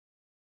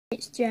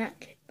It's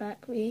Jack,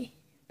 back with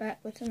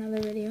another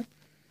video.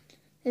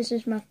 This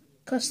is my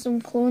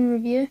custom clone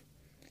review.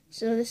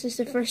 So this is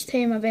the first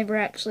time I've ever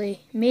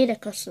actually made a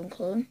custom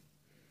clone.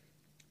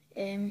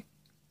 Please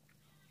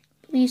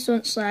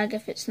don't slag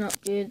if it's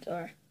not good,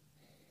 or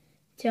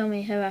tell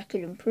me how I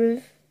could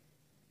improve.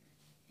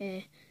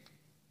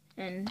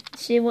 And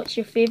say what's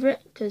your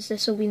favourite, because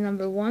this will be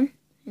number 1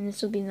 and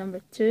this will be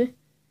number 2.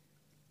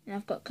 And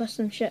I've got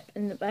custom ship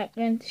in the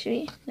background to show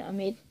you that I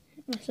made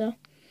myself.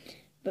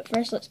 But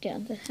first, let's get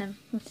into him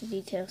with the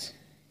details.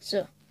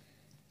 So,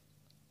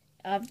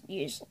 I've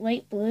used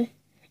light blue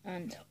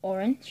and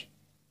orange.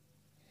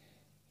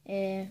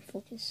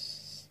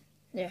 Focus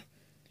there.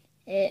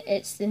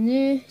 It's the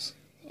new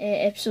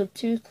episode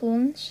 2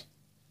 clones,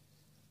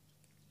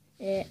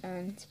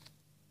 and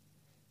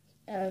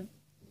I've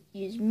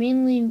used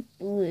mainly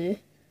blue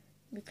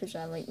because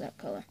I like that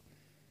colour.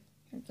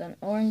 I've done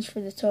orange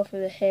for the top of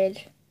the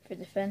head for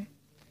the fin.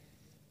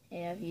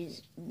 I've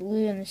used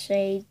blue on the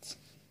sides.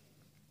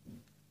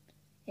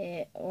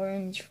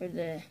 Orange for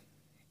the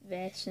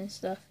vest and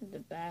stuff at the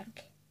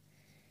back.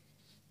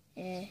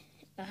 I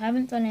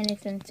haven't done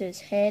anything to his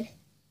head,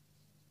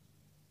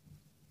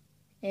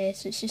 so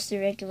it's just a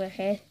regular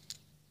head.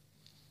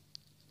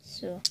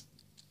 So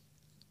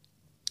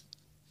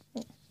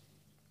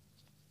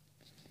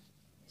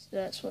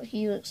that's what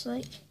he looks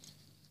like.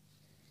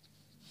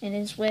 And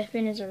his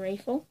weapon is a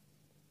rifle.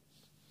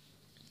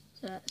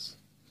 So that's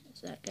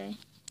that guy.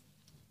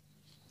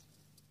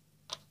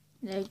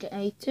 Now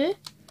guy 2.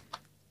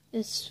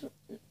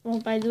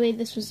 Well, by the way,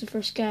 this was the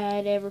first guy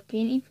I'd ever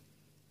painted.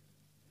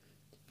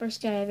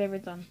 First guy I've ever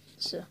done.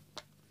 So,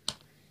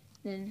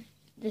 then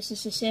this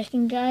is the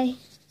second guy.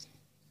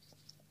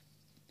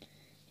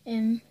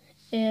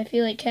 If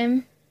you like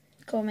him,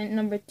 comment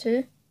number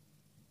 2.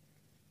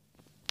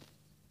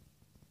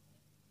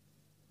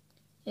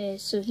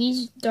 So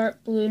he's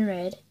dark blue and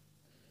red.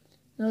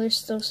 Now there's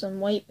still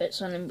some white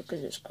bits on him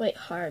because it's quite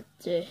hard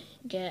to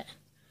get.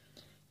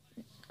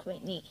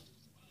 Quite neat.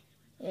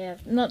 Yeah,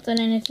 I've not done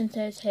anything to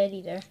his head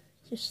either.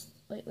 Just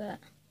like that.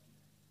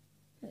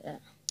 Like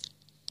that.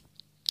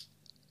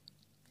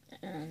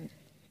 And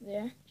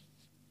there.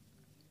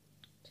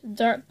 So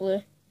dark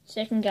blue.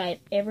 Second guy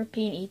I've ever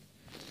painted.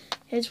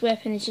 His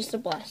weapon is just a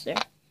blaster.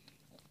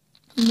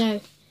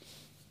 Now,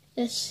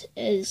 this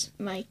is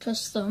my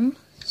custom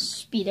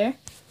speeder.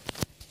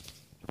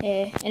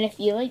 And if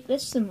you like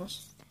this the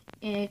most,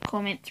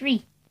 comment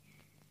 3.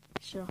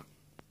 So,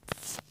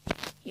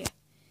 here.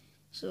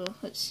 So,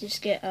 let's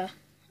just get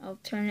I'll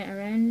turn it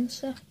around and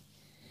stuff,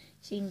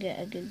 so you can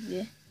get a good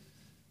view.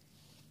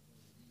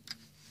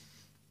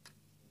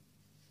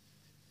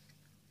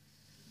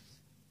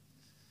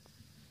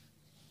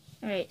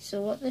 Alright,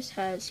 so what this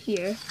has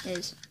here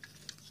is,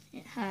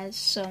 it has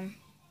some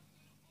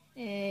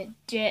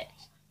jet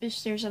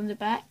boosters on the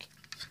back.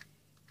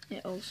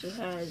 It also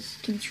has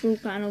control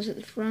panels at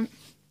the front,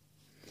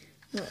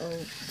 little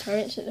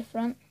turrets at the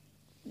front.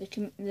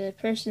 The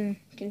person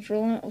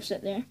controlling it will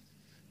sit there.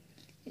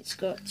 It's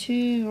got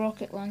 2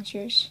 rocket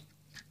launchers,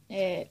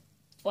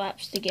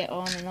 flaps to get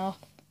on and off.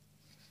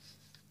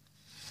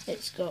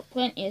 It's got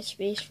plenty of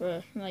space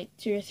for like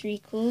 2 or 3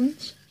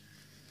 clones.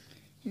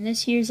 And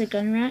this here's a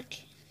gun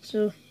rack,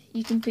 so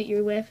you can put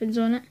your weapons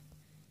on it.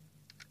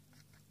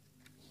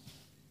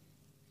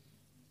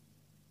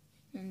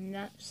 And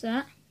that's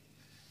that.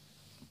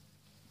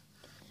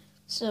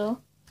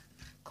 So,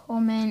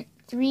 comment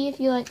 3 if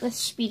you like this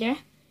speeder.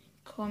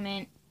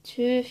 Comment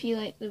 2 if you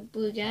like the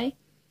blue guy.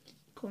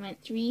 Comment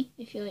 3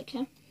 if you like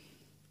him.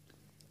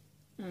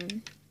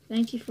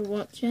 Thank you for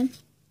watching.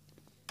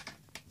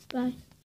 Bye.